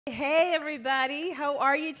Hey everybody, how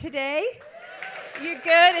are you today? You're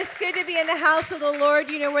good? It's good to be in the house of the Lord.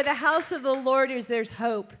 You know, where the house of the Lord is, there's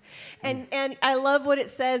hope. And I love what it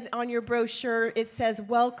says on your brochure. It says,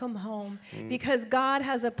 welcome home. Because God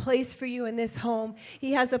has a place for you in this home.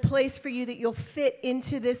 He has a place for you that you'll fit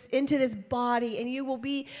into this body. And you will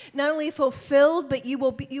be not only fulfilled, but you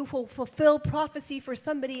will fulfill prophecy for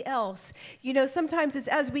somebody else. You know, sometimes it's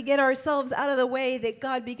as we get ourselves out of the way that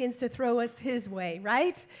God begins to throw us his way,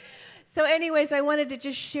 right? So anyways, I wanted to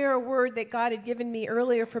just share a word that God had given me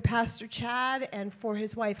earlier for Pastor Chad and for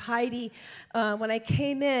his wife Heidi. When I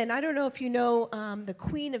came in, I don't know if you know the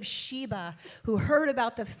Queen of Sheba, who heard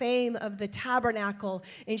about the fame of the tabernacle,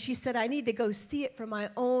 and she said, I need to go see it for my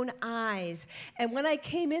own eyes. And when I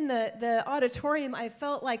came in the auditorium, I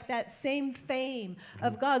felt like that same fame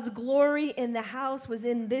of God's glory in the house was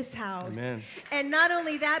in this house. Amen. And not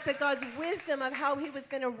only that, but God's wisdom of how he was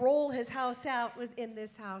going to roll his house out was in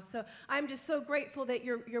this house. So I'm just so grateful that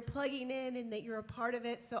you're plugging in and that you're a part of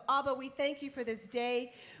it. So Abba, we thank you for this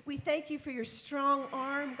day. We thank you for your strong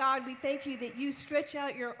arm, God. We thank you that you stretch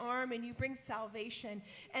out your arm and you bring salvation,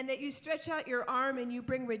 and that you stretch out your arm and you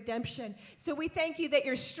bring redemption. So we thank you that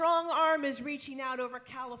your strong arm is reaching out over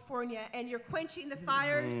California, and you're quenching the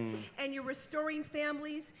fires, and you're restoring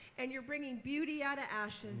families, and you're bringing beauty out of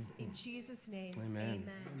ashes. In Jesus' name, amen.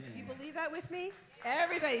 You believe that with me?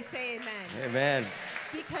 Everybody say amen. Amen.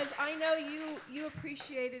 Because I know you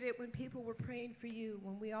appreciated it when people were praying for you,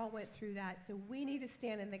 when we all went through that. So we need to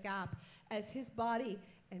stand in the gap as his body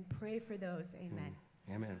and pray for those. Amen.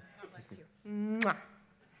 Amen. God bless you. Mwah.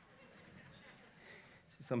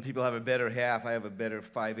 Some people have a better half. I have a better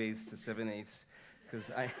 5/8 to 7/8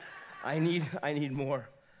 because I need more.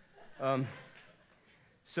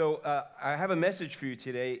 So I have a message for you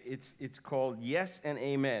today. It's called Yes and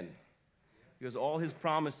Amen, because all his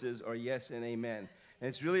promises are yes and amen. And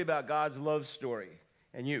it's really about God's love story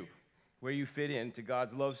and you, where you fit into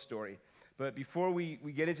God's love story. But before we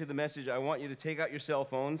get into the message, I want you to take out your cell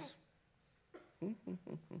phones.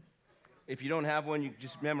 If you don't have one, you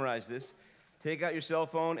just memorize this. Take out your cell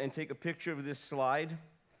phone and take a picture of this slide,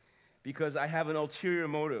 because I have an ulterior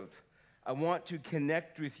motive. I want to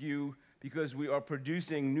connect with you because we are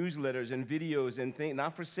producing newsletters and videos and things,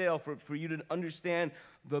 not for sale, for you to understand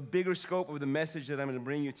the bigger scope of the message that I'm going to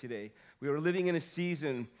bring you today. We are living in a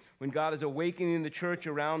season when God is awakening the church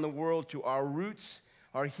around the world to our roots,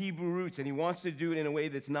 our Hebrew roots, and he wants to do it in a way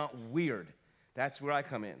that's not weird. That's where I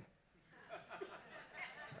come in.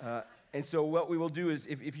 And so what we will do is,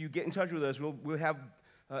 if you get in touch with us, we'll have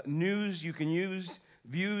news you can use,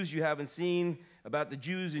 views you haven't seen about the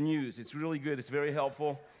Jews and yous. It's really good. It's very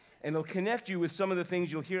helpful. And it'll connect you with some of the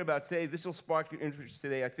things you'll hear about today. This will spark your interest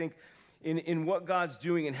today, I think, in what God's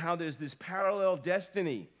doing and how there's this parallel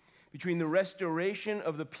destiny between the restoration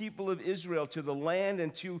of the people of Israel to the land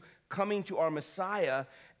and to coming to our Messiah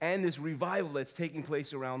and this revival that's taking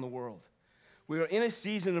place around the world. We are in a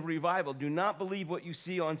season of revival. Do not believe what you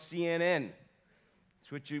see on CNN.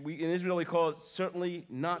 It's what in Israel we call it certainly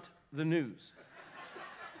not the news.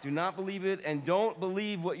 Do not believe it, and don't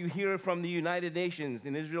believe what you hear from the United Nations.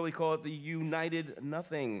 In Israel, we call it the United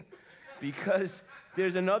Nothing, because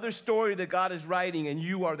there's another story that God is writing, and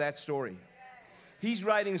you are that story. He's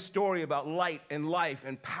writing a story about light and life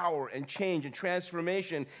and power and change and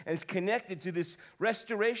transformation, and it's connected to this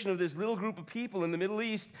restoration of this little group of people in the Middle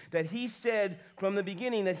East that he said from the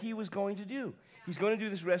beginning that he was going to do. He's going to do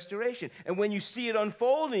this restoration. And when you see it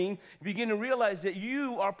unfolding, you begin to realize that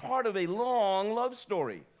you are part of a long love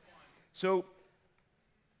story. So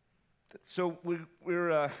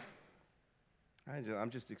I'm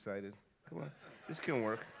just excited. Come on, this can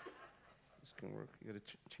work. This can work. You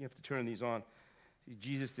have to turn these on. See,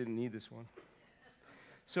 Jesus didn't need this one.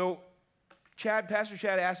 So, Pastor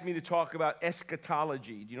Chad asked me to talk about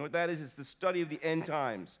eschatology. Do you know what that is? It's the study of the end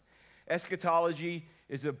times. Eschatology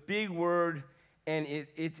is a big word, and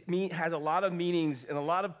it has a lot of meanings, and a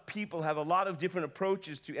lot of people have a lot of different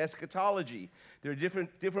approaches to eschatology. There are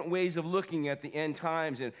different ways of looking at the end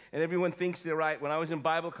times, and everyone thinks they're right. When I was in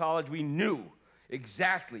Bible college, we knew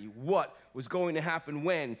exactly what was going to happen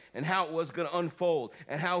when, and how it was going to unfold,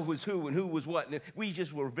 and how it was who, and who was what. And we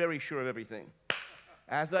just were very sure of everything.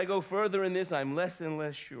 As I go further in this, I'm less and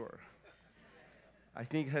less sure. I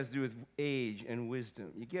think it has to do with age and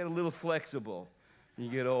wisdom. You get a little flexible when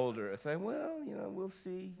you get older. I say, well, we'll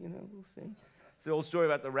see, we'll see. It's the old story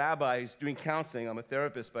about the rabbi who's doing counseling. I'm a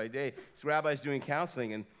therapist by day. This rabbi's doing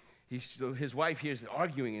counseling, and his wife hears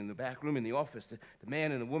arguing in the back room in the office. The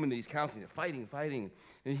man and the woman that he's counseling, they're fighting.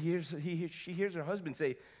 And she hears her husband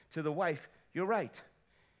say to the wife, "You're right."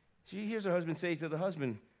 She hears her husband say to the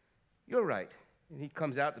husband, "You're right." And he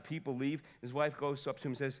comes out, the people leave. His wife goes up to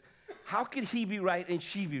him and says, how could he be right and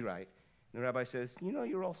she be right? And the rabbi says,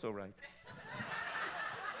 you're also right.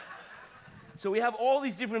 So we have all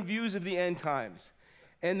these different views of the end times.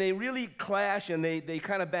 And they really clash, and they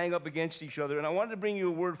kind of bang up against each other. And I wanted to bring you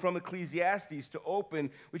a word from Ecclesiastes to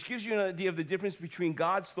open, which gives you an idea of the difference between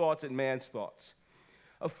God's thoughts and man's thoughts.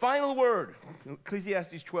 A final word,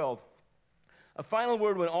 Ecclesiastes 12. A final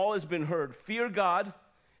word when all has been heard. Fear God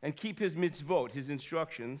and keep his mitzvot, his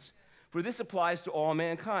instructions, for this applies to all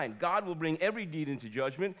mankind. God will bring every deed into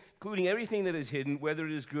judgment, including everything that is hidden, whether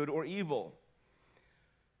it is good or evil.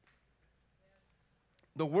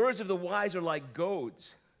 The words of the wise are like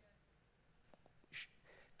goads.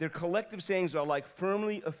 Their collective sayings are like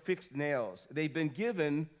firmly affixed nails. They've been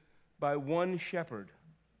given by one shepherd.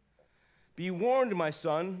 Be warned, my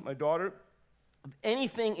son, my daughter, of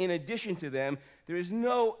anything in addition to them. There is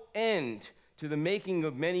no end to the making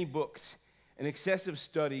of many books, and excessive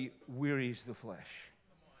study wearies the flesh.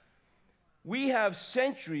 We have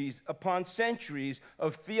centuries upon centuries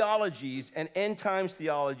of theologies and end times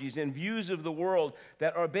theologies and views of the world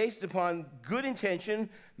that are based upon good intention,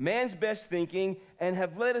 man's best thinking, and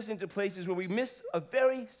have led us into places where we miss a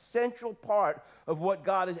very central part of what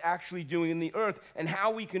God is actually doing in the earth and how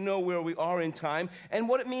we can know where we are in time and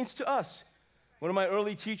what it means to us. One of my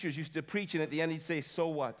early teachers used to preach, and at the end he'd say, so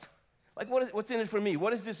what? Like, what's in it for me? What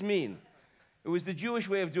does this mean? It was the Jewish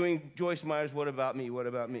way of doing Joyce Meyer's, what about me? What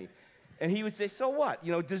about me? And he would say, so what?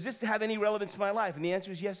 Does this have any relevance to my life? And the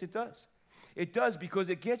answer is yes, it does. It does, because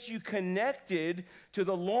it gets you connected to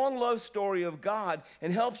the long love story of God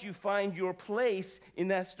and helps you find your place in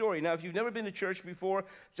that story. Now, if you've never been to church before,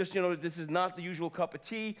 just, this is not the usual cup of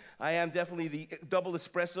tea. I am definitely the double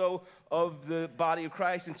espresso of the body of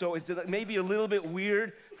Christ. And so it's maybe a little bit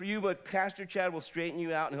weird for you, but Pastor Chad will straighten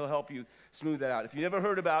you out and he'll help you smooth that out. If you've never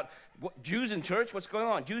heard about Jews in church, what's going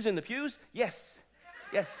on? Jews in the pews? Yes.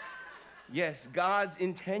 Yes. Yes, God's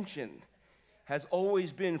intention has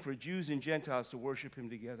always been for Jews and Gentiles to worship him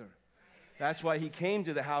together. That's why he came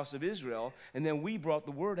to the house of Israel, and then we brought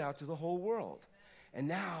the word out to the whole world. And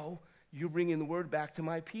now you're bringing the word back to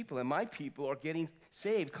my people, and my people are getting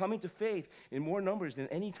saved, coming to faith in more numbers than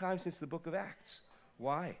any time since the book of Acts.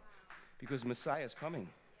 Why? Because Messiah is coming.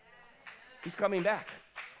 He's coming back.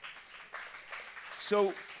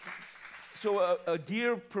 So a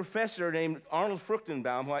dear professor named Arnold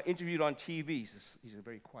Fruchtenbaum, who I interviewed on TV, he's a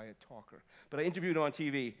very quiet talker, but I interviewed him on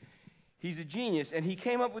TV. He's a genius, and he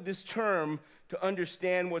came up with this term to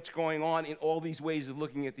understand what's going on in all these ways of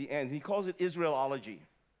looking at the end. He calls it Israelology.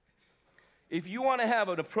 If you want to have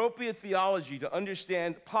an appropriate theology to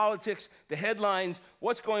understand politics, the headlines,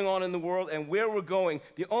 what's going on in the world, and where we're going,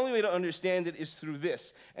 the only way to understand it is through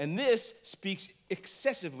this. And this speaks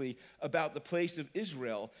excessively about the place of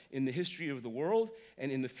Israel in the history of the world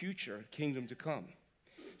and in the future kingdom to come.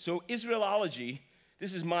 So Israelology,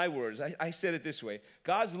 this is my words. I said it this way.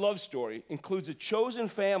 God's love story includes a chosen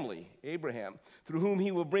family, Abraham, through whom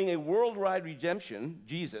he will bring a worldwide redemption,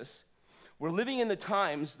 Jesus. We're living in the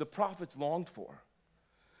times the prophets longed for.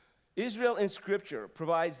 Israel in Scripture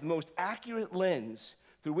provides the most accurate lens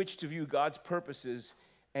through which to view God's purposes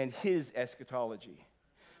and his eschatology.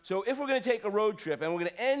 So if we're going to take a road trip, and we're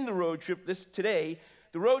going to end the road trip today,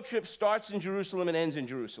 the road trip starts in Jerusalem and ends in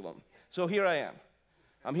Jerusalem. So here I am.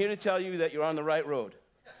 I'm here to tell you that you're on the right road.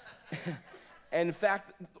 And in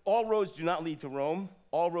fact, all roads do not lead to Rome.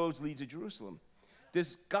 All roads lead to Jerusalem.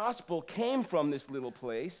 This gospel came from this little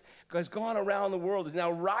place, has gone around the world, is now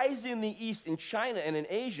rising in the East, in China and in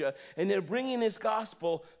Asia, and they're bringing this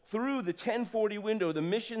gospel through the 1040 window, the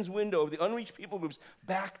missions window of the unreached people groups,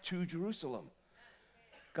 back to Jerusalem.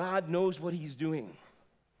 God knows what he's doing.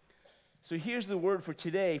 So here's the word for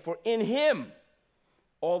today. For in him,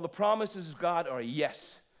 all the promises of God are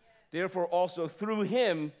yes. Therefore also through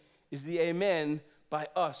him is the amen by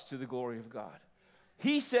us to the glory of God.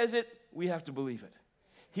 He says it, we have to believe it.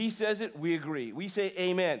 He says it, we agree. We say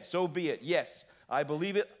amen, so be it. Yes, I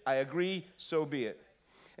believe it, I agree, so be it.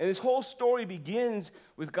 And this whole story begins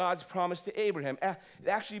with God's promise to Abraham. It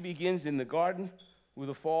actually begins in the garden with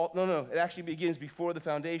the fall. No, it actually begins before the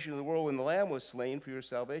foundation of the world when the Lamb was slain for your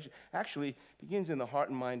salvation. Actually begins in the heart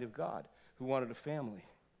and mind of God, who wanted a family.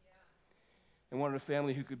 And wanted a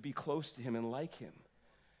family who could be close to him and like him.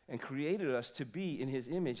 And created us to be in his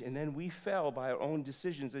image, and then we fell by our own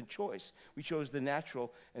decisions and choice. We chose the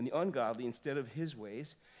natural and the ungodly instead of his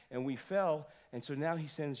ways, and we fell, and so now he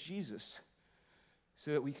sends Jesus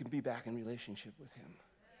so that we can be back in relationship with him.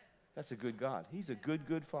 That's a good God. He's a good,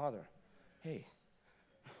 good Father. Hey.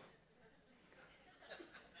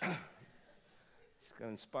 Just got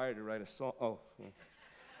inspired to write a song. Oh. Yeah.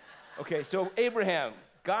 Okay, so Abraham.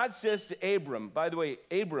 God says to Abram, by the way,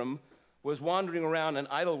 Abram was wandering around in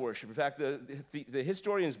idol worship. In fact, the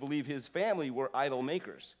historians believe his family were idol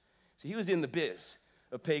makers. So he was in the biz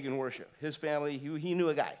of pagan worship. His family, he knew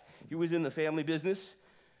a guy. He was in the family business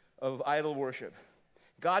of idol worship.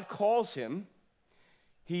 God calls him.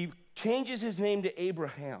 He changes his name to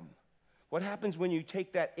Abraham. What happens when you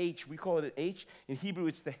take that H? We call it an H. In Hebrew,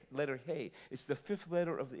 it's the letter Hey. It's the fifth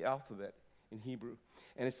letter of the alphabet in Hebrew.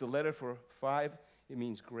 And it's the letter for 5. It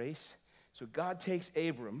means grace. So God takes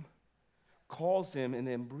Abram, calls him, and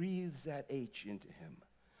then breathes that H into him.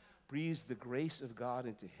 Breathes the grace of God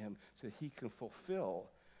into him so that he can fulfill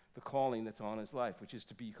the calling that's on his life, which is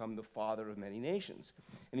to become the father of many nations.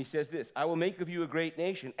 And he says this, I will make of you a great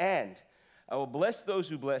nation, and I will bless those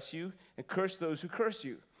who bless you and curse those who curse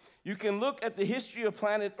you. You can look at the history of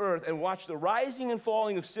planet Earth and watch the rising and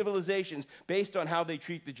falling of civilizations based on how they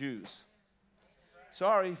treat the Jews.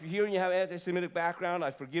 Sorry, if you're here and you have an anti-Semitic background,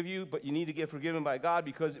 I forgive you, but you need to get forgiven by God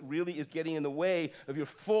because it really is getting in the way of your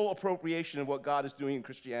full appropriation of what God is doing in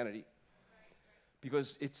Christianity.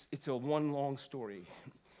 Because it's a one long story.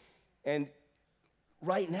 And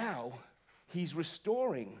right now, he's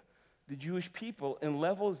restoring the Jewish people in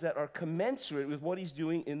levels that are commensurate with what he's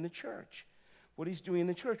doing in the church. What he's doing in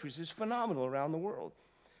the church, which is phenomenal around the world.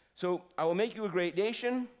 So, I will make you a great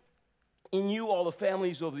nation. In you, all the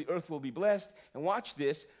families of the earth will be blessed. And watch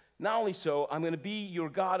this. Not only so, I'm going to be your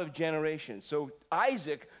God of generations. So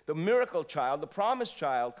Isaac, the miracle child, the promised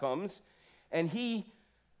child, comes, and he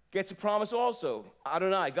gets a promise also.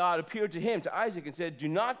 Adonai, God, appeared to him, to Isaac, and said, do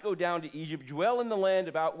not go down to Egypt. Dwell in the land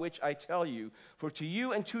about which I tell you. For to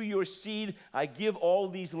you and to your seed I give all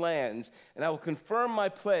these lands, and I will confirm my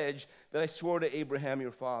pledge that I swore to Abraham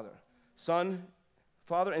your father.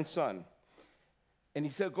 Father and son. And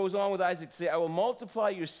he goes on with Isaac to say, I will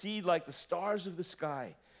multiply your seed like the stars of the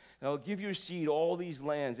sky. And I will give your seed all these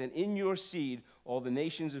lands. And in your seed, all the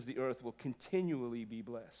nations of the earth will continually be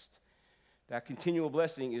blessed. That continual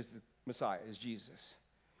blessing is the Messiah, is Jesus.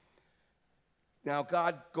 Now,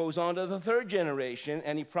 God goes on to the third generation,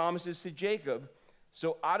 and he promises to Jacob.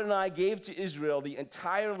 So Adonai gave to Israel the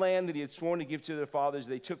entire land that he had sworn to give to their fathers.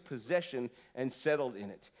 They took possession and settled in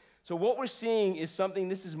it. So what we're seeing is something,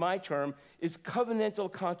 this is my term, is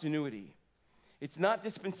covenantal continuity. It's not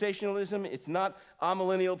dispensationalism. It's not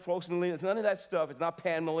amillennial, postmillennial. It's none of that stuff. It's not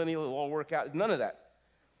panmillennial. It'll all work out. None of that.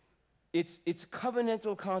 It's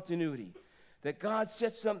covenantal continuity, that God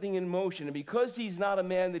sets something in motion, and because he's not a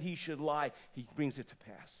man that he should lie, he brings it to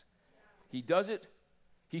pass. He does it.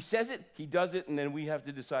 He says it. He does it, and then we have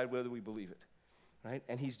to decide whether we believe it, right?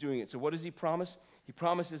 And he's doing it. So what does he promise? He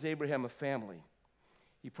promises Abraham a family.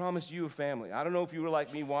 He promised you a family. I don't know if you were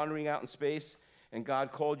like me wandering out in space and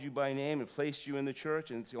God called you by name and placed you in the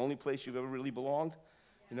church and it's the only place you've ever really belonged.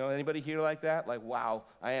 You know, anybody here like that? Like, wow,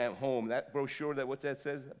 I am home. That brochure, what that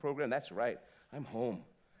says, that program, that's right. I'm home.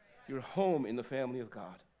 You're home in the family of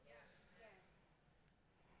God.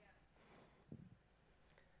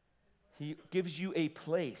 He gives you a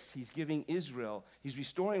place. He's giving Israel. He's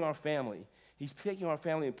restoring our family. He's taking our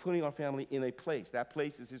family and putting our family in a place. That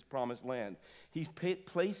place is his promised land. He's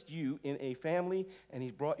placed you in a family, and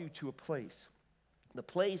he's brought you to a place. The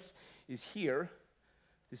place is here.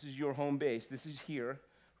 This is your home base. This is here,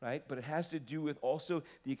 right? But it has to do with also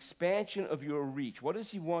the expansion of your reach. What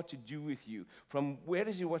does he want to do with you? From where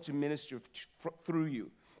does he want to minister through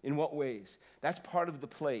you? In what ways? That's part of the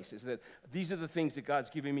place, is that these are the things that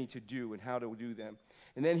God's giving me to do and how to do them.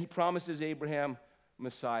 And then he promises Abraham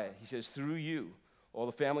Messiah. He says, through you, all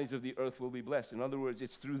the families of the earth will be blessed. In other words,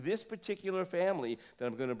 it's through this particular family that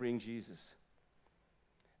I'm going to bring Jesus.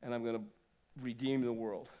 And I'm going to redeem the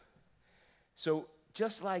world. So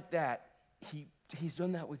just like that, he's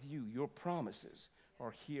done that with you. Your promises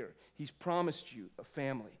are here. He's promised you a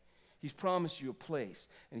family. He's promised you a place.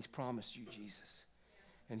 And he's promised you Jesus.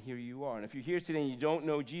 And here you are. And if you're here today and you don't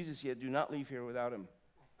know Jesus yet, do not leave here without him.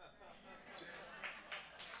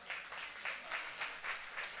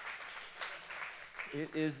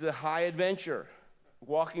 It is the high adventure.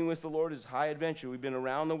 Walking with the Lord is high adventure. We've been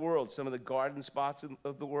around the world, some of the garden spots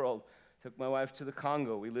of the world. Took my wife to the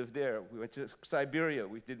Congo. We lived there. We went to Siberia.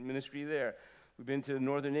 We did ministry there. We've been to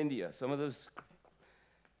northern India. Some of those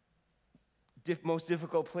most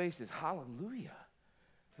difficult places. Hallelujah.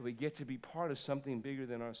 That we get to be part of something bigger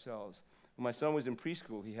than ourselves. When my son was in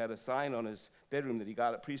preschool, he had a sign on his bedroom that he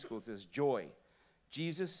got at preschool. It says, joy,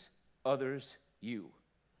 Jesus, others, you.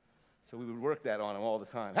 So we would work that on him all the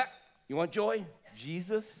time. Ha! You want joy?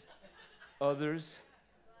 Jesus, others,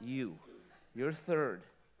 you. You're third.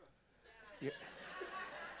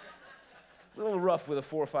 A little rough with a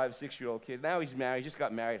 4, 5, 6-year-old kid. Now he's married. He just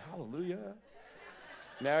got married. Hallelujah.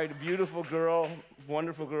 Married a beautiful girl,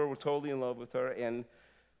 wonderful girl. We're totally in love with her. And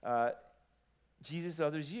Jesus,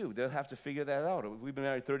 others, you. They'll have to figure that out. We've been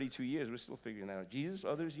married 32 years. We're still figuring that out. Jesus,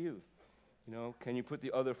 others, you. You know, can you put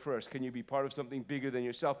the other first? Can you be part of something bigger than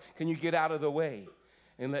yourself? Can you get out of the way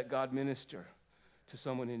and let God minister to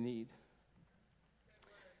someone in need?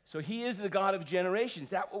 So he is the God of generations.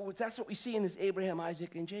 That's what we see in this Abraham,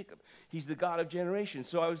 Isaac, and Jacob. He's the God of generations.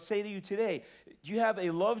 So I would say to you today, do you have a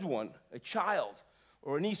loved one, a child,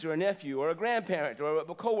 or a niece or a nephew or a grandparent or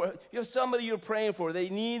a coworker? You have somebody you're praying for. They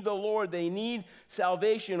need the Lord. They need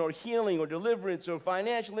salvation or healing or deliverance or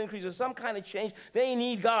financial increase or some kind of change. They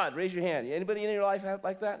need God. Raise your hand. Anybody in your life have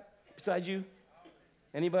like that besides you?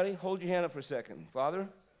 Anybody? Hold your hand up for a second. Father,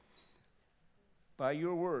 by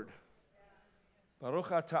your word, Baruch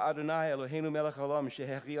atah Adonai Eloheinu melech haolam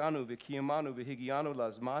shehechianu v'kiyamanu v'higianu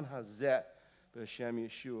lazman hazeh b'Hashem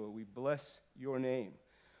Yeshua. We bless your name.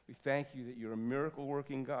 We thank you that you're a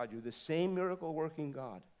miracle-working God. You're the same miracle-working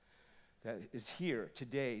God that is here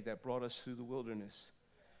today that brought us through the wilderness.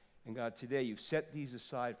 And God, today you've set these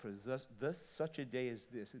aside for such a day as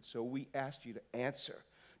this. And so we ask you to answer,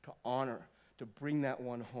 to honor, to bring that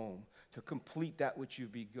one home, to complete that which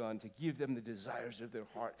you've begun, to give them the desires of their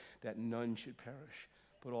heart, that none should perish,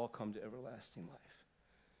 but all come to everlasting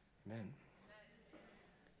life. Amen.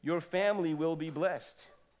 Your family will be blessed.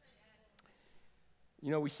 You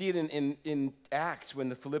know, we see it in Acts when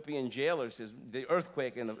the Philippian jailer says, the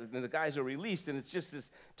earthquake, and the guys are released, and it's just this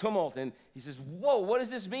tumult. And he says, whoa, what does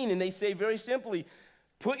this mean? And they say very simply,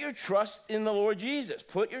 put your trust in the Lord Jesus.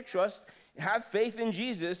 Put your trust, have faith in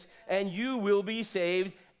Jesus, and you will be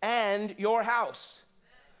saved, and your house.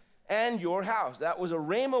 And your house. That was a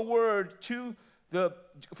rhema word to the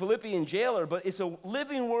Philippian jailer, but it's a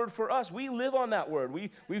living word for us. We live on that word.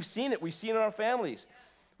 We've seen it. We've seen it in our families.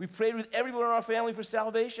 We've prayed with everyone in our family for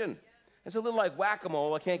salvation. It's a little like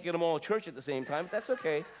whack-a-mole. I can't get them all to church at the same time, but that's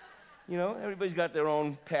okay. You know, everybody's got their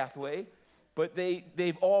own pathway. But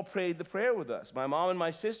they've all prayed the prayer with us. My mom and my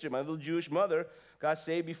sister, my little Jewish mother, got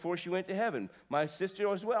saved before she went to heaven. My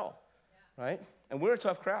sister as well, right? And we're a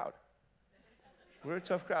tough crowd. We're a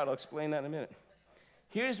tough crowd. I'll explain that in a minute.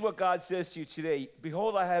 Here's what God says to you today.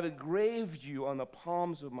 Behold, I have engraved you on the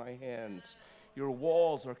palms of my hands. Your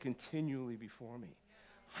walls are continually before me.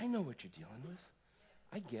 I know what you're dealing with.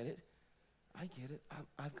 I get it. I get it.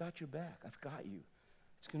 I've got your back. I've got you.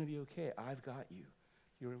 It's going to be okay. I've got you.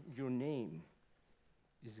 Your name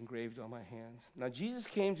is engraved on my hands. Now, Jesus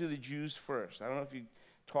came to the Jews first. I don't know if you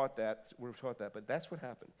were taught that, but that's what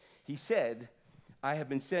happened. He said, I have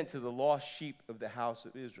been sent to the lost sheep of the house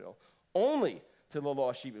of Israel. Only to the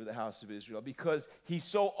lost sheep of the house of Israel, because he's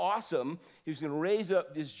so awesome. He was going to raise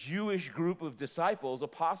up this Jewish group of disciples,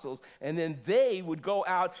 apostles, and then they would go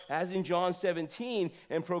out, as in John 17,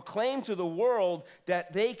 and proclaim to the world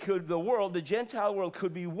that the Gentile world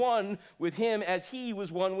could be one with him as he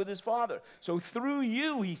was one with his Father. So through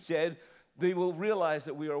you, he said, they will realize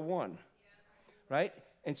that we are one. Right?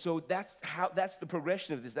 And so that's the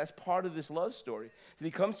progression of this. That's part of this love story. So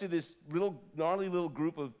he comes to this gnarly little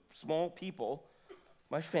group of small people,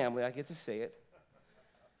 my family, I get to say it.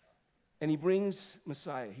 And he brings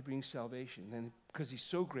Messiah. He brings salvation. And because he's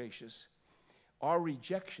so gracious, our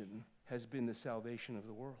rejection has been the salvation of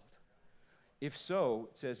the world. If so,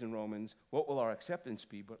 it says in Romans, what will our acceptance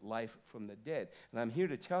be but life from the dead? And I'm here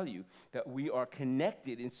to tell you that we are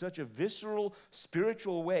connected in such a visceral,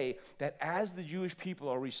 spiritual way that as the Jewish people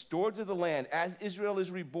are restored to the land, as Israel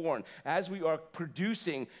is reborn, as we are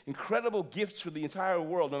producing incredible gifts for the entire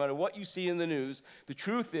world, no matter what you see in the news, the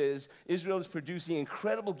truth is Israel is producing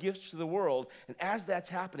incredible gifts to the world. And as that's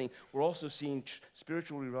happening, we're also seeing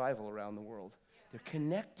spiritual revival around the world. They're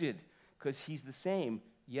connected because he's the same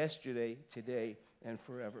yesterday, today, and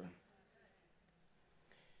forever.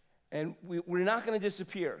 And we're not going to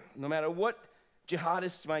disappear, no matter what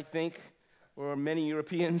jihadists might think, or many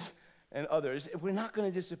Europeans and others. We're not going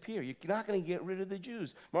to disappear. You're not going to get rid of the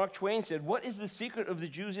Jews. Mark Twain said, what is the secret of the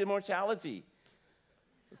Jews' immortality?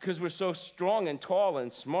 Because we're so strong and tall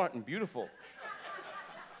and smart and beautiful.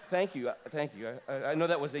 Thank you. Thank you. I know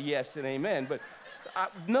that was a yes and amen, but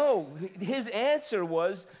no, his answer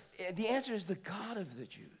was, the answer is the God of the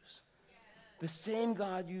Jews. The same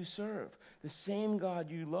God you serve, the same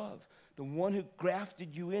God you love, the one who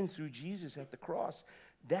grafted you in through Jesus at the cross.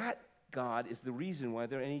 That God is the reason why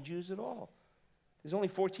there are any Jews at all. There's only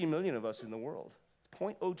 14 million of us in the world. It's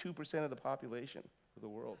 0.02% of the population of the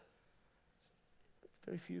world.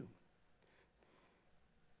 Very few.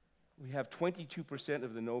 We have 22%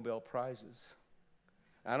 of the Nobel Prizes.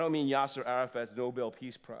 I don't mean Yasser Arafat's Nobel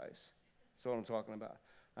Peace Prize. That's what I'm talking about.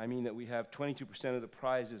 I mean that we have 22% of the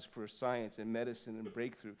prizes for science and medicine and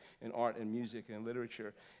breakthrough in art and music and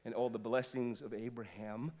literature and all the blessings of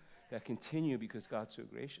Abraham that continue because God's so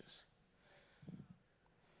gracious.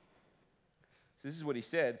 So this is what he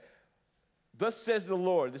said. Thus says the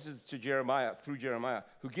Lord, this is to Jeremiah, through Jeremiah,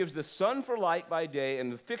 who gives the sun for light by day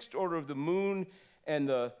and the fixed order of the moon and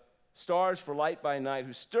the stars for light by night,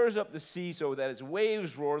 who stirs up the sea so that its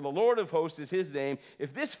waves roar. The Lord of hosts is his name.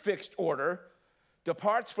 If this fixed order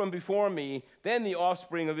departs from before me, then the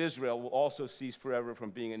offspring of Israel will also cease forever from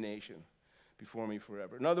being a nation before me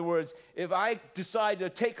forever. In other words, if I decide to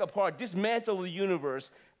take apart, dismantle the universe,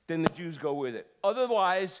 then the Jews go with it.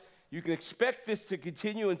 Otherwise, you can expect this to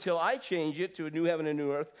continue until I change it to a new heaven and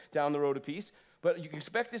new earth down the road of peace. But you can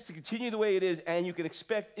expect this to continue the way it is, and you can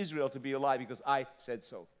expect Israel to be alive because I said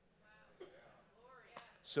so.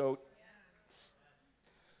 So,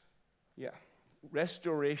 yeah,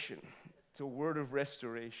 restoration. It's a word of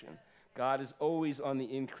restoration. God is always on the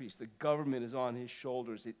increase. The government is on his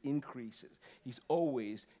shoulders. It increases. He's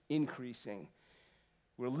always increasing.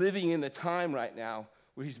 We're living in the time right now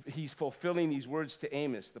where he's fulfilling these words to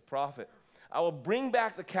Amos, the prophet. I will bring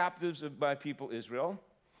back the captives of my people Israel.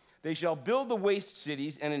 They shall build the waste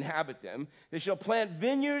cities and inhabit them. They shall plant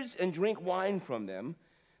vineyards and drink wine from them.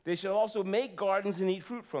 They shall also make gardens and eat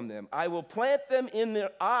fruit from them. I will plant them in their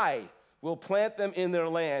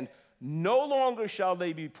land. No longer shall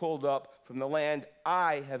they be pulled up from the land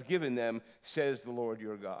I have given them, says the Lord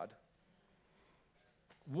your God.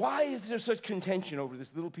 Why is there such contention over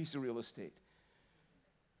this little piece of real estate?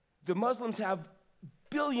 The Muslims have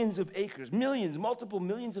billions of acres, millions, multiple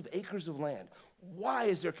millions of acres of land. Why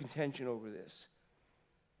is there contention over this?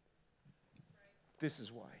 This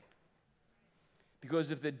is why.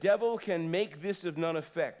 Because if the devil can make this of none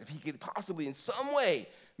effect, if he could possibly in some way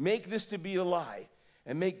make this to be a lie,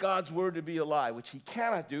 and make God's word to be a lie, which he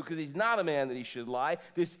cannot do because he's not a man that he should lie.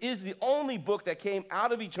 This is the only book that came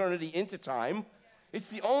out of eternity into time. It's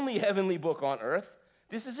the only heavenly book on earth.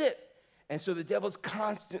 This is it. And so the devil's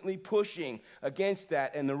constantly pushing against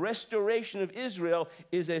that. And the restoration of Israel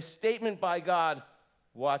is a statement by God,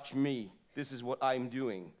 watch me. This is what I'm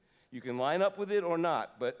doing. You can line up with it or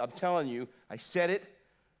not, but I'm telling you, I said it,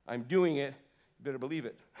 I'm doing it, you better believe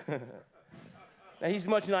it. Now, he's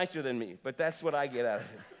much nicer than me, but that's what I get out of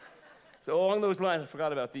it. So along those lines, I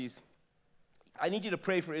forgot about these. I need you to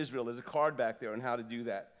pray for Israel. There's a card back there on how to do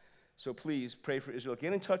that. So please pray for Israel.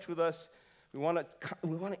 Get in touch with us. We want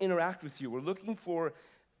to interact with you.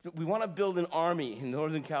 We want to build an army in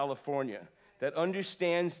Northern California that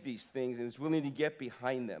understands these things and is willing to get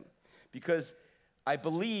behind them. Because I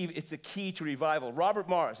believe it's a key to revival. Robert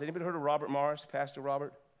Morris. Anybody heard of Robert Morris? Pastor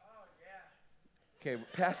Robert? Oh, yeah. Okay,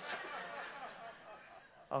 Pastor.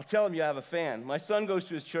 I'll tell him you have a fan. My son goes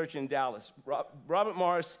to his church in Dallas. Robert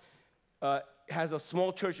Morris has a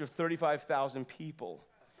small church of 35,000 people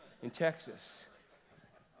in Texas.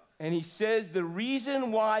 And he says the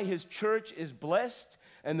reason why his church is blessed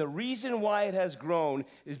and the reason why it has grown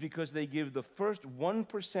is because they give the first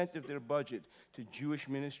 1% of their budget to Jewish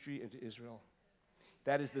ministry and to Israel.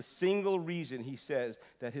 That is the single reason, he says,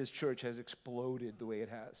 that his church has exploded the way it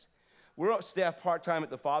has. We're staffed part-time at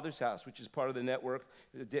the Father's House, which is part of the network.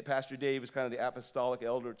 Pastor Dave is kind of the apostolic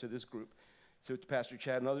elder to this group. So it's Pastor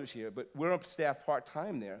Chad and others here. But we're staffed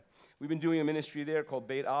part-time there. We've been doing a ministry there called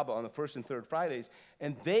Beit Abba on the first and third Fridays,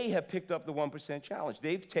 and they have picked up the 1% challenge.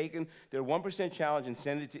 They've taken their 1% challenge and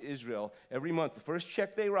sent it to Israel every month. The first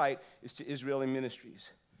check they write is to Israeli ministries.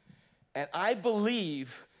 And I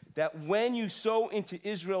believe that when you sow into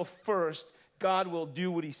Israel first, God will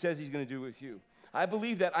do what he says he's going to do with you. I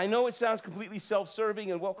believe that. I know it sounds completely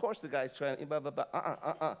self-serving, and well, of course the guy's trying to, blah, blah,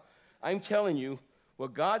 blah. I'm telling you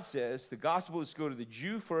what God says. The gospel is to go to the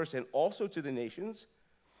Jew first and also to the nations.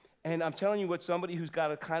 And I'm telling you what somebody who's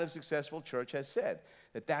got a kind of successful church has said,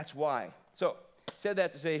 that's why. So, said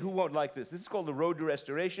that to say, who won't like this? This is called the Road to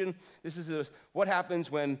Restoration. This is what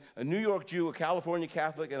happens when a New York Jew, a California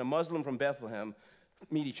Catholic, and a Muslim from Bethlehem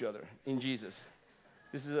meet each other in Jesus.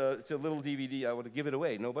 It's a little DVD. I would give it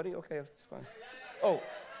away. Nobody? Okay, it's fine.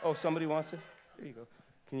 Oh, somebody wants it? There you go.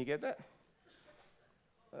 Can you get that?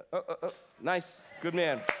 Nice. Good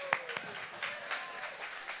man.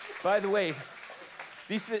 By the way,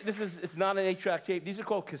 it's not an 8-track tape. These are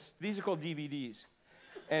called DVDs.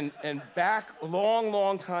 And back a long,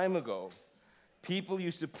 long time ago, people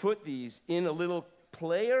used to put these in a little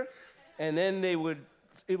player, and then it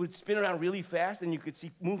would spin around really fast, and you could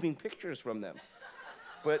see moving pictures from them.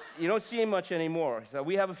 But you don't see them much anymore. So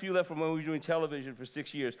we have a few left from when we were doing television for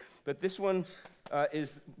 6 years. But this one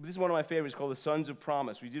is one of my favorites called The Sons of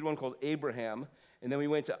Promise. We did one called Abraham, And then we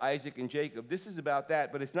went to Isaac and Jacob. This is about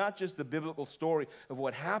that, but it's not just the biblical story of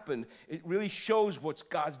what happened. It really shows what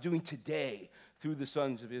God's doing today through the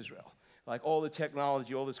sons of Israel. Like all the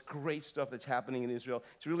technology, all this great stuff that's happening in Israel.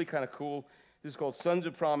 It's really kind of cool. This is called Sons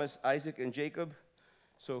of Promise, Isaac and Jacob.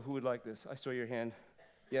 So who would like this? I saw your hand.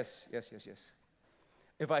 Yes, yes, yes, yes.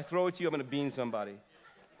 If I throw it to you, I'm going to bean somebody.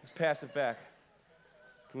 Let's pass it back.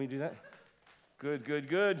 Can we do that? Good, good,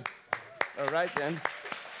 good. All right, then.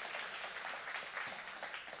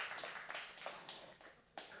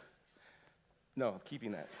 No, I'm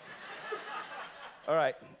keeping that. All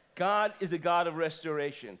right. God is a God of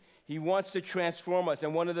restoration. He wants to transform us.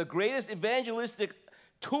 And one of the greatest evangelistic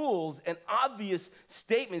tools and obvious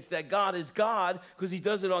statements that God is God, because he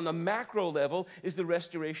does it on the macro level, is the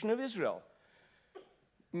restoration of Israel.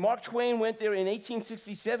 Mark Twain went there in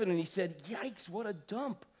 1867 and he said, yikes, what a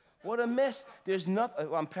dump. What a mess. There's nothing.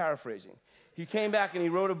 I'm paraphrasing. He came back and he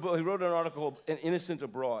wrote an article called An Innocent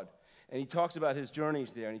Abroad. And he talks about his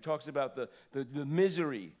journeys there. And he talks about the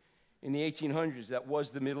misery in the 1800s that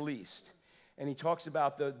was the Middle East. And he talks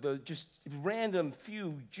about the just random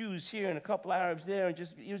few Jews here and a couple Arabs there. And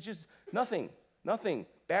it was just nothing,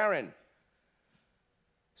 barren.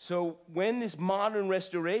 So when this modern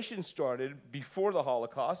restoration started before the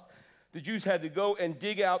Holocaust, the Jews had to go and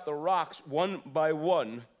dig out the rocks one by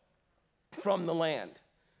one from the land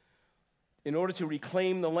in order to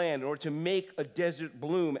reclaim the land, in order to make a desert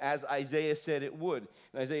bloom, as Isaiah said it would,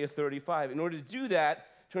 in Isaiah 35. In order to do that,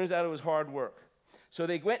 turns out it was hard work. So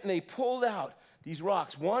they went and they pulled out these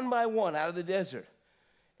rocks one by one out of the desert.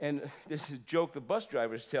 And this is a joke the bus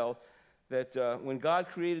drivers tell, that when God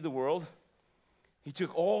created the world, he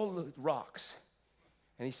took all the rocks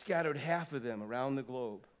and he scattered half of them around the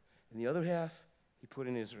globe. And the other half, he put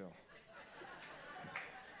in Israel.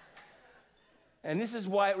 And this is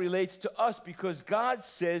why it relates to us, because God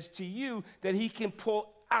says to you that he can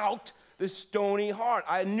pull out the stony heart.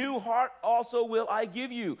 A new heart also will I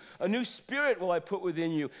give you. A new spirit will I put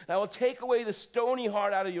within you. And I will take away the stony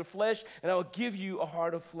heart out of your flesh, and I will give you a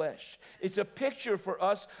heart of flesh. It's a picture for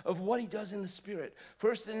us of what he does in the spirit.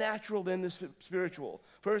 First the natural, then the spiritual.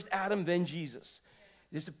 First Adam, then Jesus.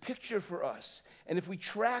 There's a picture for us. And if we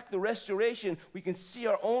track the restoration, we can see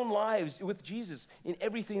our own lives with Jesus in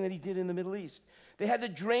everything that he did in the Middle East. They had to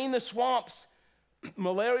drain the swamps,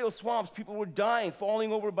 malarial swamps. People were dying,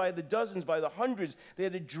 falling over by the dozens, by the hundreds. They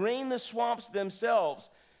had to drain the swamps themselves.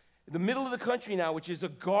 The middle of the country now, which is a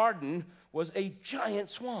garden, was a giant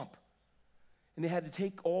swamp. And they had to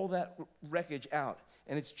take all that wreckage out.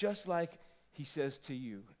 And it's just like he says to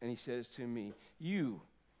you, and he says to me, you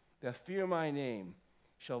that fear my name,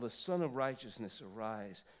 shall the Son of Righteousness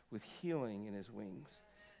arise with healing in his wings.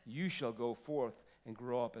 You shall go forth and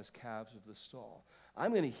grow up as calves of the stall.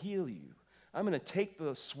 I'm going to heal you. I'm going to take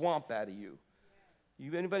the swamp out of you.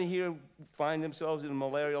 Anybody here find themselves in a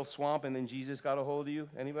malarial swamp and then Jesus got a hold of you?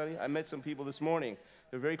 Anybody? I met some people this morning.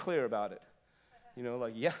 They're very clear about it. You know,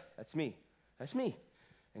 like, yeah, that's me. That's me.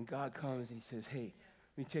 And God comes and he says, hey,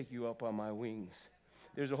 let me take you up on my wings.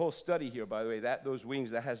 There's a whole study here, by the way, those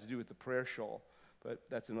wings, that has to do with the prayer shawl. But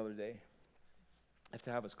that's another day. I have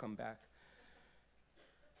to have us come back.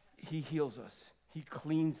 He heals us. He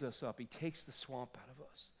cleans us up. He takes the swamp out of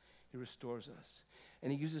us. He restores us.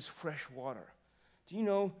 And he uses fresh water. Do you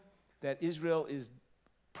know that Israel is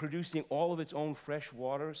producing all of its own fresh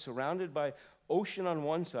water, surrounded by ocean on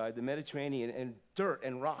one side, the Mediterranean, and dirt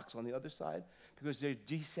and rocks on the other side? Because they're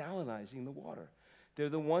desalinizing the water. They're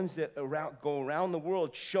the ones that go around the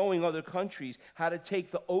world showing other countries how to take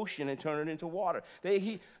the ocean and turn it into water.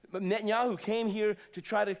 Netanyahu came here to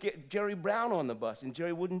try to get Jerry Brown on the bus, and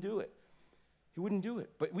Jerry wouldn't do it. He wouldn't do it.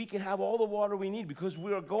 But we can have all the water we need because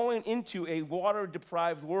we are going into a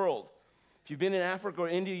water-deprived world. If you've been in Africa or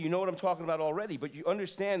India, you know what I'm talking about already, but you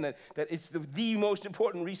understand that it's the most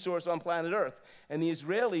important resource on planet Earth. And the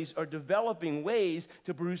Israelis are developing ways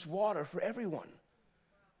to produce water for everyone.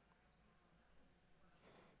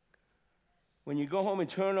 When you go home and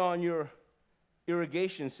turn on your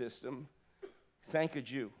irrigation system, thank a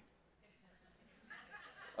Jew.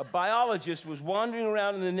 A biologist was wandering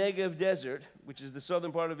around in the Negev desert, which is the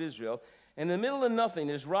southern part of Israel, and in the middle of nothing,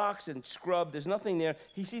 there's rocks and scrub, there's nothing there.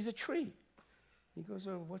 He sees a tree. He goes,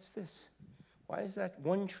 oh, what's this? Why is that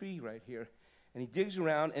one tree right here? And he digs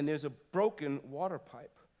around, and there's a broken water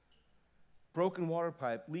pipe. Broken water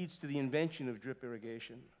pipe leads to the invention of drip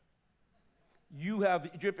irrigation. You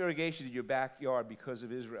have drip irrigation in your backyard because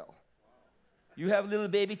of Israel. You have little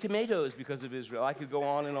baby tomatoes because of Israel. I could go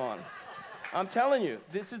on and on. I'm telling you,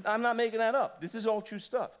 I'm not making that up. This is all true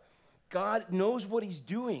stuff. God knows what he's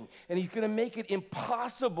doing, and he's going to make it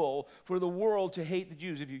impossible for the world to hate the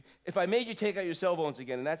Jews. If I made you take out your cell phones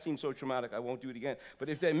again, and that seems so traumatic, I won't do it again, but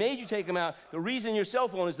if I made you take them out, the reason your cell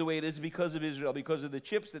phone is the way it is because of Israel, because of the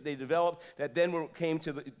chips that they developed that then came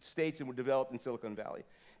to the States and were developed in Silicon Valley.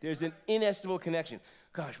 There's an inestimable connection.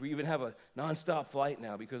 Gosh, we even have a nonstop flight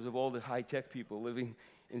now because of all the high-tech people living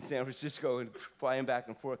in San Francisco and flying back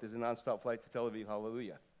and forth. There's a nonstop flight to Tel Aviv.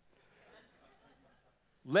 Hallelujah.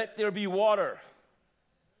 Let there be water.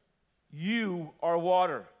 You are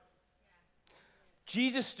water.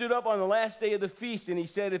 Jesus stood up on the last day of the feast and he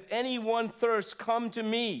said, if anyone thirsts, come to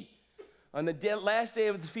me. On the last day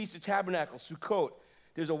of the Feast of Tabernacles, Sukkot,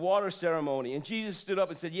 there's a water ceremony. And Jesus stood up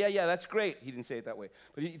and said, yeah, that's great. He didn't say it that way.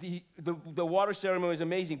 But the water ceremony is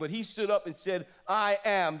amazing. But he stood up and said, I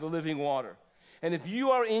am the living water. And if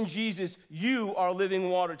you are in Jesus, you are living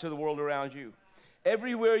water to the world around you.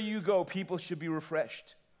 Everywhere you go, people should be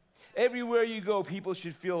refreshed. Everywhere you go, people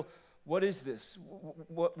should feel, what is this?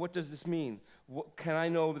 What does this mean? Can I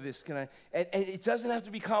know this? And it doesn't have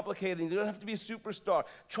to be complicated. You don't have to be a superstar.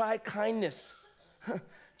 Try kindness.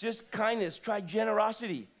 Just kindness. Try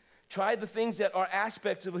generosity. Try the things that are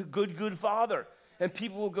aspects of a good father. And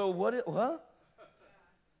people will go, what?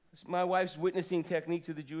 It's my wife's witnessing technique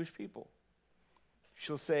to the Jewish people.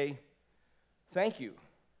 She'll say, thank you.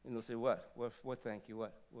 And they'll say, what? What thank you?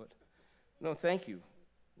 What? No, thank you.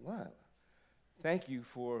 What? Thank you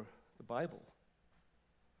for the Bible.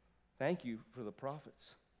 Thank you for the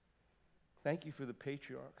prophets. Thank you for the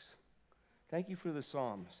patriarchs. Thank you for the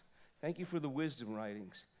Psalms. Thank you for the wisdom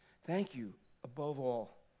writings. Thank you, above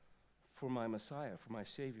all, for my Messiah, for my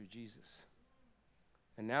Savior, Jesus.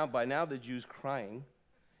 And by now the Jew's crying,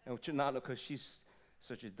 and not because she's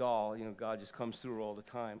such a doll, God just comes through her all the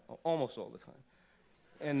time, almost all the time.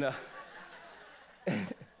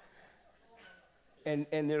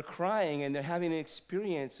 And they're crying, and they're having an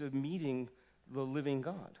experience of meeting the living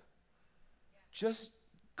God. Just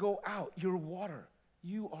go out. You're water.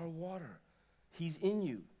 You are water. He's in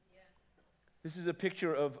you. This is a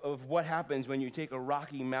picture of what happens when you take a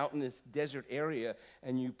rocky, mountainous, desert area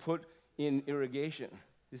and you put in irrigation.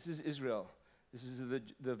 This is Israel. This is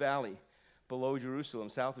the valley below Jerusalem,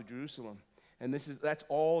 south of Jerusalem. And that's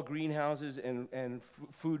all greenhouses and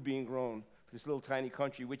food being grown for this little tiny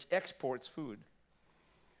country, which exports food.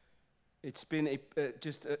 It's been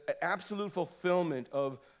just an absolute fulfillment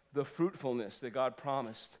of the fruitfulness that God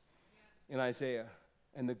promised in Isaiah,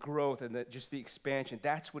 and the growth and just the expansion.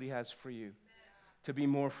 That's what he has for you, to be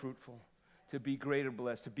more fruitful, to be greater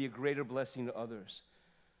blessed, to be a greater blessing to others,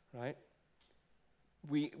 right?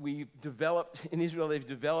 We developed, in Israel, they've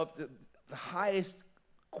developed the highest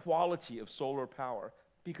quality of solar power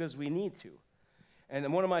because we need to.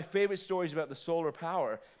 And one of my favorite stories about the solar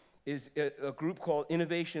power is a group called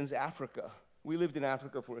Innovations Africa. We lived in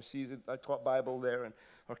Africa for a season. I taught Bible there, and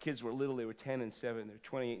our kids were little. They were 10 and 7. They're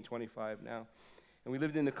 28 and 25 now. And we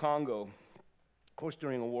lived in the Congo, of course,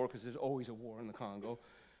 during a war, because there's always a war in the Congo.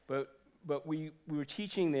 But we were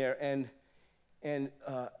teaching there, and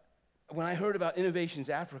when I heard about Innovations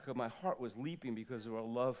Africa, my heart was leaping because of our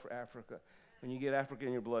love for Africa. When you get Africa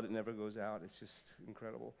in your blood, it never goes out. It's just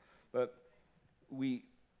incredible. But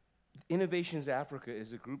Innovations Africa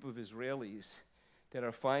is a group of Israelis that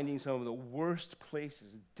are finding some of the worst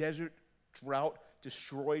places, desert, drought,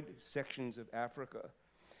 destroyed sections of Africa.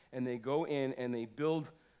 And they go in and they build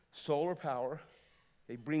solar power.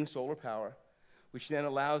 They bring solar power, which then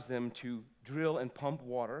allows them to drill and pump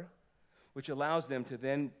water, which allows them to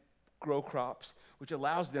then grow crops, which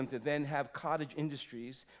allows them to then have cottage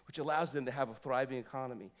industries, which allows them to have a thriving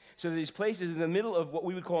economy. So these places in the middle of what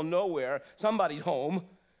we would call nowhere, somebody's home.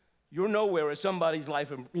 Your nowhere is somebody's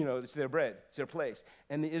life, and it's their bread, it's their place.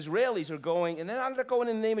 And the Israelis are going, and they're not going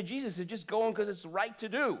in the name of Jesus, they're just going because it's right to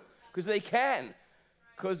do, because they can.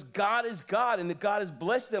 Because God is God, and that God has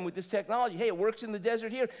blessed them with this technology. Hey, it works in the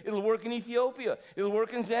desert here. It'll work in Ethiopia. It'll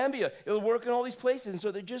work in Zambia. It'll work in all these places. And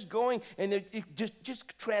so they're just going, and they're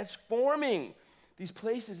just transforming these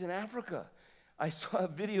places in Africa. I saw a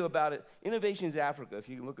video about it, Innovations Africa, if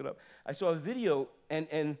you can look it up. I saw a video,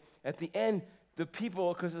 and at the end, the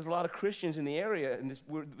people, because there's a lot of Christians in the area, and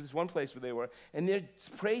this one place where they were, and they're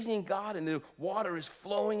praising God, and the water is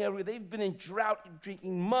flowing everywhere. They've been in drought,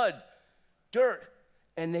 drinking mud, dirt.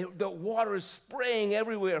 And the water is spraying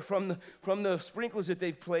everywhere from the sprinklers that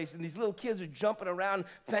they've placed. And these little kids are jumping around,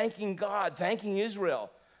 thanking God, thanking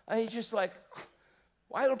Israel. And it's just like,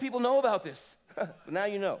 why don't people know about this? But now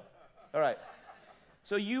you know. All right.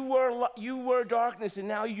 So you were darkness, and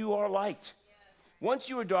now you are light. Once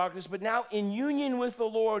you were darkness, but now in union with the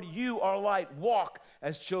Lord, you are light. Walk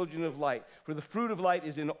as children of light. For the fruit of light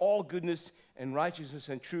is in all goodness and righteousness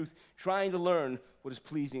and truth, trying to learn what is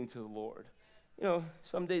pleasing to the Lord. You know,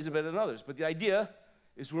 some days are better than others, but the idea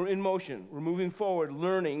is we're in motion. We're moving forward,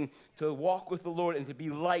 learning to walk with the Lord and to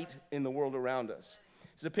be light in the world around us.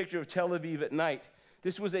 This is a picture of Tel Aviv at night.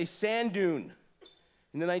 This was a sand dune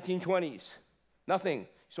in the 1920s. Nothing. You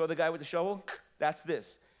saw the guy with the shovel? That's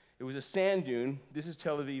this. It was a sand dune. This is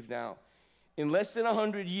Tel Aviv now. In less than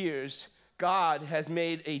 100 years, God has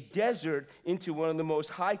made a desert into one of the most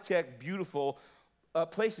high-tech, beautiful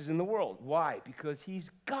places in the world. Why? Because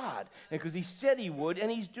he's God, and because he said he would,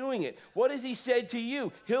 and he's doing it. What has he said to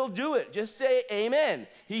you? He'll do it. Just say amen.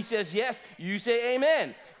 He says yes, you say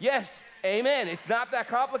amen. Yes, amen. It's not that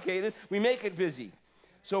complicated. We make it busy.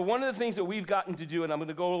 So one of the things that we've gotten to do, and I'm going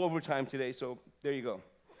to go overtime today, so there you go.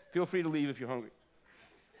 Feel free to leave if you're hungry.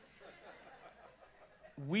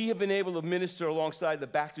 We have been able to minister alongside the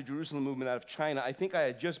Back to Jerusalem movement out of China. I think I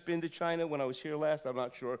had just been to China when I was here last. I'm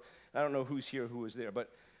not sure. I don't know who's here, who was there.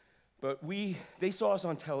 But they saw us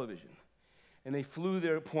on television, and they flew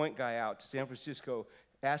their point guy out to San Francisco,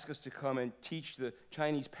 asked us to come and teach the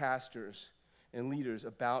Chinese pastors and leaders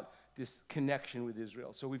about this connection with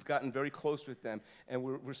Israel. So we've gotten very close with them, and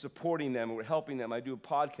we're supporting them, and we're helping them. I do a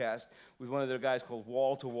podcast with one of their guys called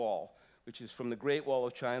Wall to Wall, which is from the Great Wall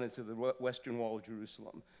of China to the Western Wall of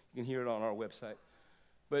Jerusalem. You can hear it on our website.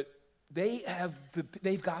 But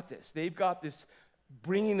they've got this. They've got this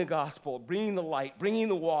bringing the gospel, bringing the light, bringing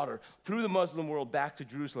the water through the Muslim world back to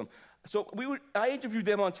Jerusalem. So I interviewed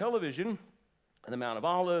them on television on the Mount of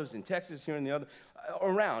Olives in Texas, here and the other,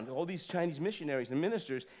 around, all these Chinese missionaries and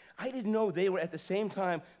ministers. I didn't know they were at the same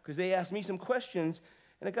time, because they asked me some questions,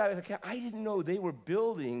 and the guy, I didn't know they were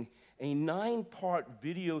building a 9-part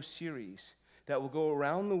video series that will go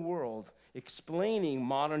around the world explaining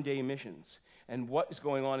modern-day missions and what is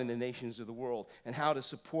going on in the nations of the world and how to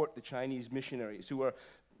support the Chinese missionaries who are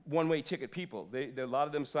one-way ticket people. A lot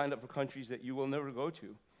of them signed up for countries that you will never go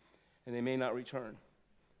to, and they may not return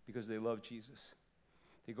because they love Jesus.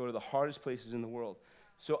 They go to the hardest places in the world.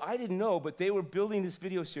 So I didn't know, but they were building this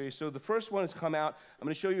video series. So the first one has come out. I'm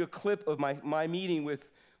going to show you a clip of my meeting with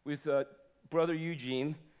Brother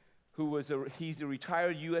Eugene, he's a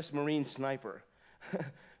retired U.S. Marine sniper,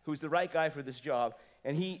 who's the right guy for this job.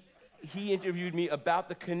 And he interviewed me about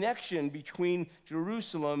the connection between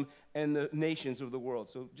Jerusalem and the nations of the world.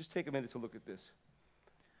 So just take a minute to look at this.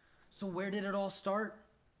 So where did it all start?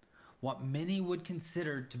 What many would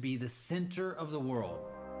consider to be the center of the world.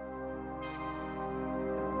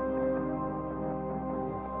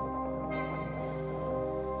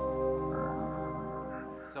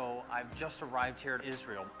 So I've just arrived here to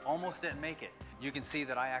Israel. Almost didn't make it. You can see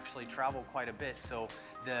that I actually travel quite a bit. So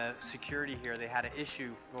the security here, they had an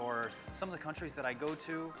issue for some of the countries that I go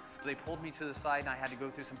to. They pulled me to the side and I had to go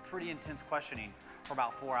through some pretty intense questioning for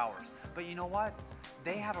about 4 hours. But you know what?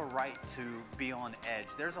 They have a right to be on edge.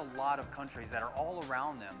 There's a lot of countries that are all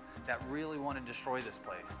around them that really want to destroy this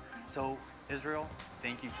place. So Israel,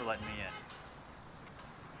 thank you for letting me in.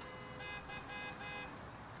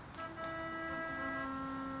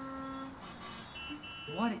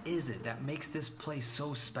 What is it that makes this place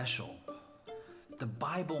so special? The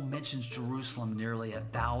Bible mentions Jerusalem nearly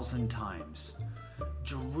 1,000 times.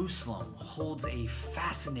 Jerusalem holds a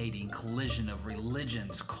fascinating collision of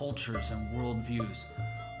religions, cultures, and worldviews,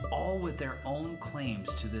 all with their own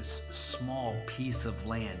claims to this small piece of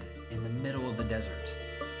land in the middle of the desert.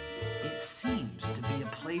 It seems to be a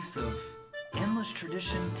place of endless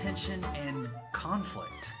tradition, tension, and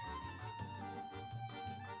conflict.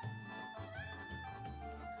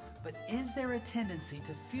 But is there a tendency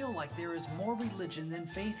to feel like there is more religion than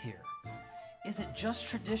faith here? Is it just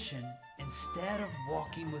tradition instead of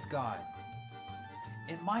walking with God?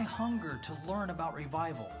 In my hunger to learn about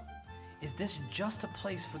revival, is this just a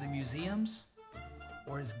place for the museums?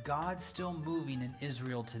 Or is God still moving in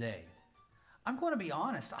Israel today? I'm going to be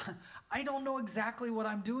honest, I don't know exactly what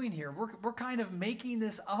I'm doing here. We're kind of making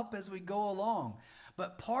this up as we go along.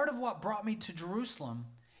 But part of what brought me to Jerusalem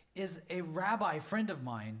is a rabbi friend of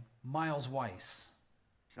mine, Miles Weiss.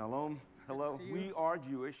 Shalom. Hello. We are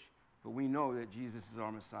Jewish, but we know that Jesus is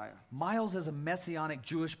our Messiah. Miles is a Messianic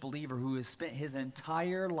Jewish believer who has spent his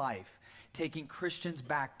entire life taking Christians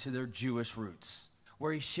back to their Jewish roots,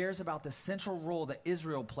 where he shares about the central role that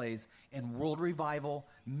Israel plays in world revival,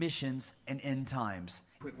 missions, and end times.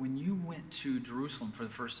 When you went to Jerusalem for the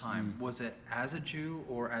first time, was it as a Jew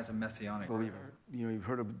or as a Messianic believer? You know, you've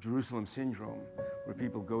heard of Jerusalem syndrome, where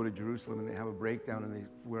people go to Jerusalem and they have a breakdown and they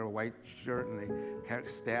wear a white shirt and they carry a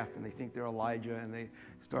staff and they think they're Elijah and they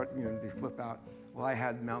start, they flip out. Well, I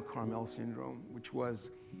had Mount Carmel syndrome, which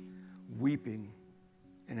was weeping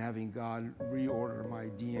and having God reorder my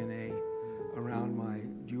DNA around my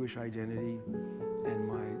Jewish identity and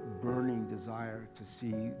my burning desire to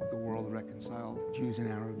see the world reconciled, Jews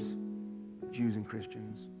and Arabs, Jews and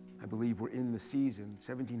Christians. I believe we're in the season,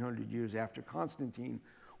 1700 years after Constantine,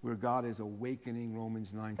 where God is awakening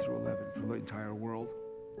Romans 9 through 11 for the entire world.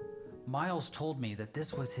 Miles told me that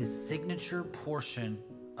this was his signature portion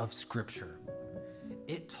of Scripture.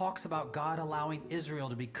 It talks about God allowing Israel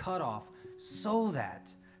to be cut off so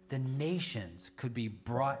that the nations could be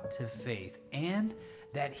brought to faith, and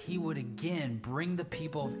that he would again bring the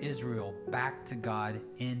people of Israel back to God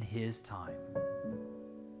in his time.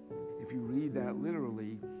 If you read that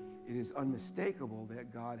literally, it is unmistakable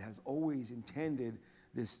that God has always intended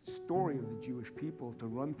this story of the Jewish people to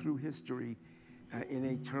run through history in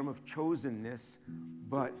a term of chosenness,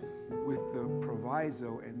 but with the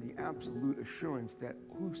proviso and the absolute assurance that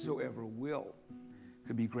whosoever will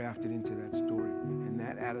could be grafted into that story. And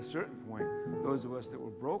that at a certain point, those of us that were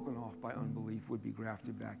broken off by unbelief would be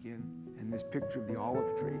grafted back in. And this picture of the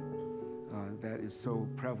olive tree that is so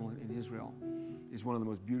prevalent in Israel is one of the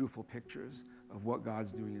most beautiful pictures of what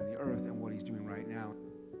God's doing in the earth and what he's doing right now.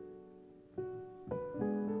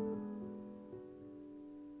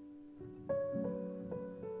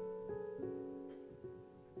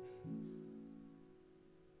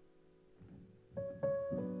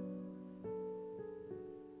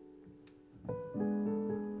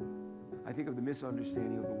 I think of the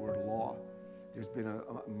misunderstanding of the word law. There's been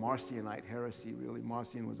a Marcionite heresy, really.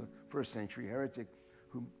 Marcion was a first century heretic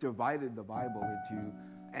who divided the Bible into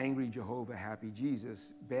angry Jehovah, happy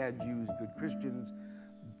Jesus, bad Jews, good Christians,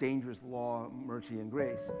 dangerous law, mercy, and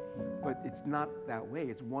grace. But it's not that way.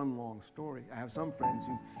 It's one long story. I have some friends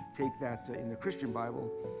who take that in the Christian Bible,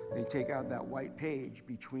 they take out that white page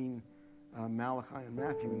between Malachi and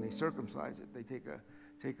Matthew and they circumcise it. They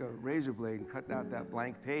take a razor blade and cut out that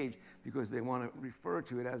blank page because they want to refer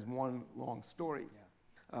to it as one long story.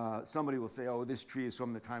 Yeah. Somebody will say, oh, this tree is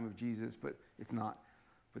from the time of Jesus, but it's not.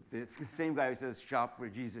 But it's the same guy who says, shop where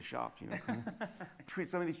Jesus shopped. You know?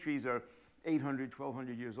 Some of these trees are 800,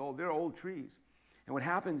 1,200 years old. They're old trees. And what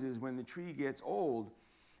happens is when the tree gets old,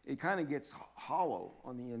 it kind of gets hollow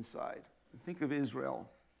on the inside. Think of Israel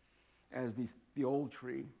as the old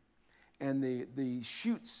tree. And the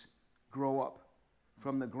shoots grow up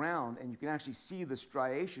from the ground, and you can actually see the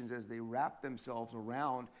striations as they wrap themselves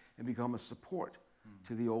around and become a support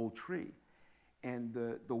to the old tree. And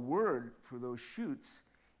the word for those shoots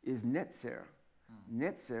is netzer.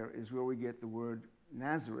 Netzer is where we get the word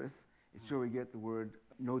Nazareth. It's where we get the word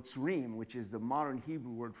notzrim, which is the modern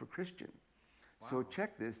Hebrew word for Christian. Wow. So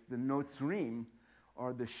check this, the notzrim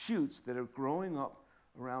are the shoots that are growing up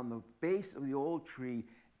around the base of the old tree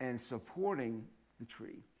and supporting the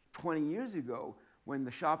tree. 20 years ago, when the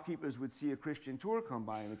shopkeepers would see a Christian tour come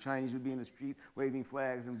by and the Chinese would be in the street waving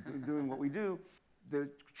flags and doing what we do, the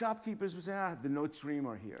shopkeepers would say, the notzrim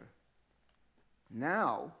are here.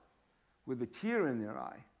 Now, with a tear in their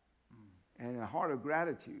eye and a heart of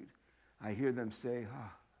gratitude, I hear them say,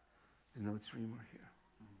 the notzrim are here.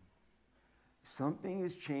 Something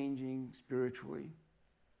is changing spiritually.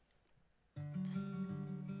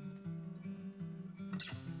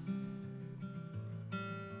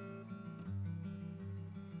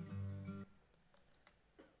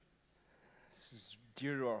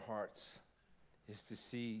 Dear to our hearts is to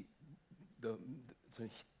see to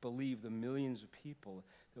believe the millions of people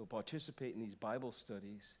that will participate in these Bible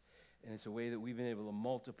studies, and it's a way that we've been able to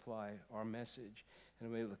multiply our message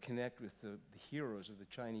and we're able to connect with the heroes of the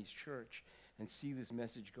Chinese church and see this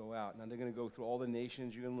message go out. Now they're going to go through all the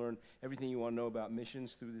nations. You're going to learn everything you want to know about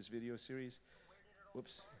missions through this video series.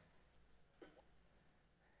 Whoops.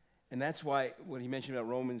 And that's why, when he mentioned about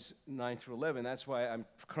Romans 9 through 11, that's why I'm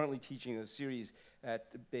currently teaching a series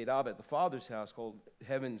at Beit Abba, at the Father's house, called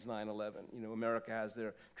Heaven's 9/11. You know, America has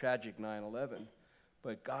their tragic 9/11,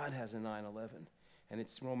 but God has a 9/11, and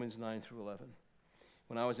it's Romans 9 through 11.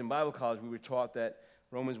 When I was in Bible college, we were taught that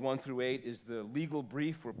Romans 1 through 8 is the legal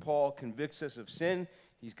brief where Paul convicts us of sin.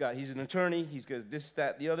 He's an attorney. He's got this,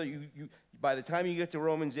 that, the other. By the time you get to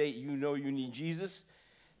Romans 8, you know you need Jesus.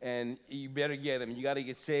 And you better get him. You got to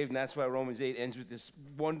get saved, and that's why Romans 8 ends with this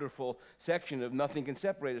wonderful section of nothing can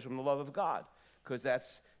separate us from the love of God, because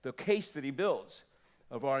that's the case that he builds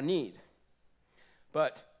of our need.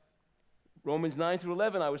 But Romans 9 through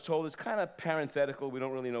 11, I was told, is kind of parenthetical. We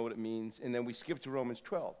don't really know what it means. And then we skip to Romans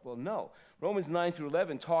 12. Well, no. Romans 9 through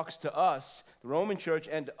 11 talks to us, the Roman church,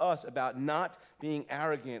 and to us about not being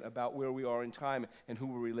arrogant about where we are in time and who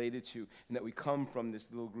we're related to, and that we come from this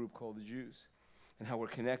little group called the Jews, and how we're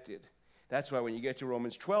connected. That's why when you get to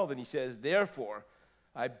Romans 12 and he says, therefore,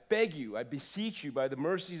 I beg you, I beseech you by the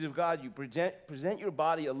mercies of God, you present your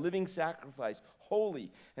body a living sacrifice, holy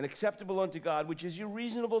and acceptable unto God, which is your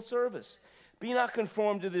reasonable service. Be not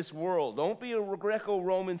conformed to this world. Don't be a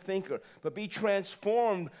Greco-Roman thinker, but be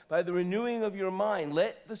transformed by the renewing of your mind.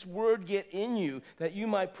 Let this word get in you that you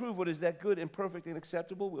might prove what is that good and perfect and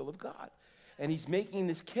acceptable will of God. And he's making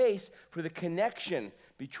this case for the connection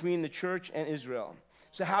between the church and Israel.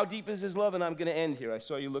 So how deep is his love? And I'm going to end here. I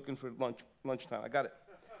saw you looking for lunchtime. I got it.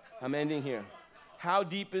 I'm ending here. How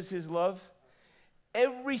deep is his love?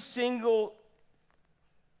 Every single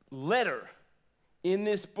letter in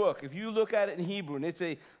this book, if you look at it in Hebrew, and it's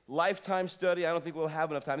a lifetime study, I don't think we'll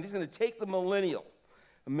have enough time. He's going to take the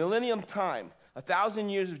millennium time, 1,000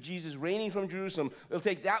 years of Jesus reigning from Jerusalem. It'll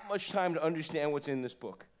take that much time to understand what's in this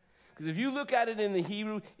book. Because if you look at it in the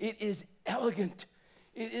Hebrew, it is elegant.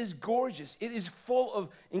 It is gorgeous. It is full of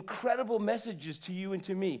incredible messages to you and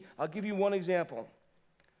to me. I'll give you one example.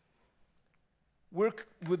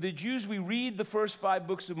 With the Jews, we read the first 5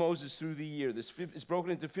 books of Moses through the year. It's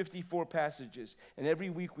broken into 54 passages, and every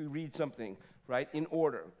week we read something, right, in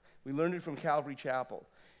order. We learned it from Calvary Chapel.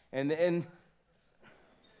 And then,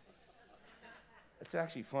 it's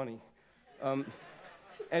actually funny.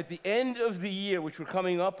 At the end of the year, which we're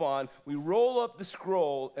coming up on, we roll up the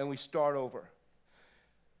scroll and we start over.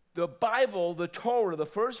 The Bible, the Torah, the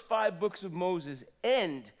first 5 books of Moses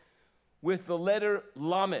end with the letter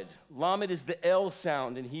Lamed. Lamed is the L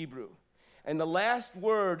sound in Hebrew. And the last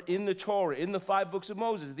word in the Torah, in the 5 books of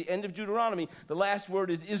Moses, at the end of Deuteronomy, the last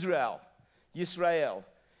word is Israel, Yisrael.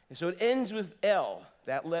 And so it ends with L,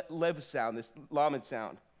 that Lev sound, this Lamed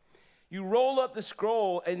sound. You roll up the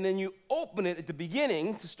scroll and then you open it at the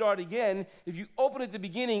beginning to start again. If you open it at the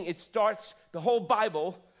beginning, it starts, the whole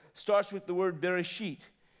Bible starts with the word Bereshit.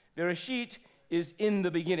 Bereshit is in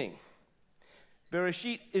the beginning.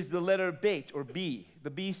 Bereshit is the letter Bet, or B, the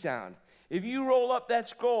B sound. If you roll up that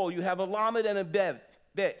scroll, you have a Lamed and a Bet.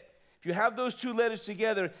 If you have those 2 letters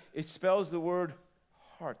together, it spells the word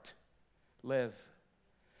heart, Lev.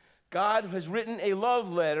 God has written a love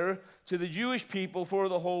letter to the Jewish people for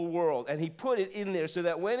the whole world, and he put it in there so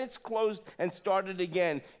that when it's closed and started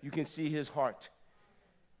again, you can see his heart.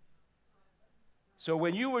 So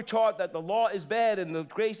when you were taught that the law is bad and the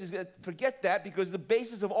grace is good, forget that, because the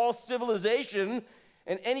basis of all civilization,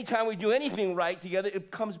 and anytime we do anything right together,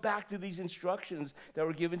 it comes back to these instructions that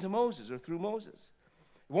were given to Moses or through Moses.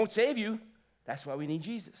 It won't save you. That's why we need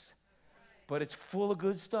Jesus. But it's full of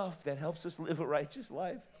good stuff that helps us live a righteous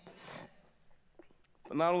life.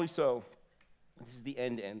 But not only so, this is the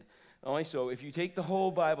end. Not only so, if you take the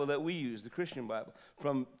whole Bible that we use, the Christian Bible,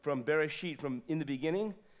 from Bereshit, from in the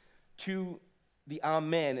beginning, to the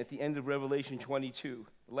Amen at the end of Revelation 22.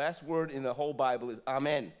 The last word in the whole Bible is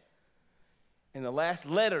Amen. And the last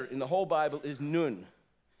letter in the whole Bible is Nun.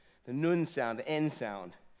 The Nun sound, the N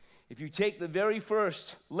sound. If you take the very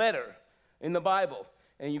first letter in the Bible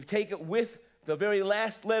and you take it with the very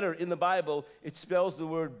last letter in the Bible, it spells the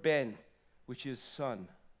word Ben, which is son.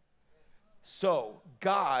 So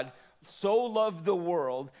God so loved the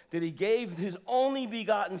world that he gave his only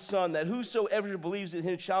begotten Son, that whosoever believes in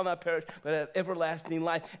him shall not perish but have everlasting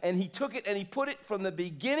life. And he took it and he put it from the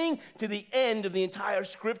beginning to the end of the entire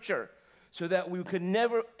Scripture, so that we could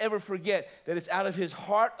never, ever forget that it's out of his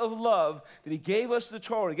heart of love that he gave us the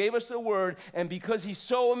Torah, gave us the Word, and because he's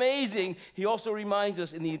so amazing, he also reminds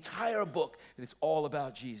us in the entire book that it's all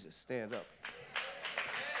about Jesus. Stand up.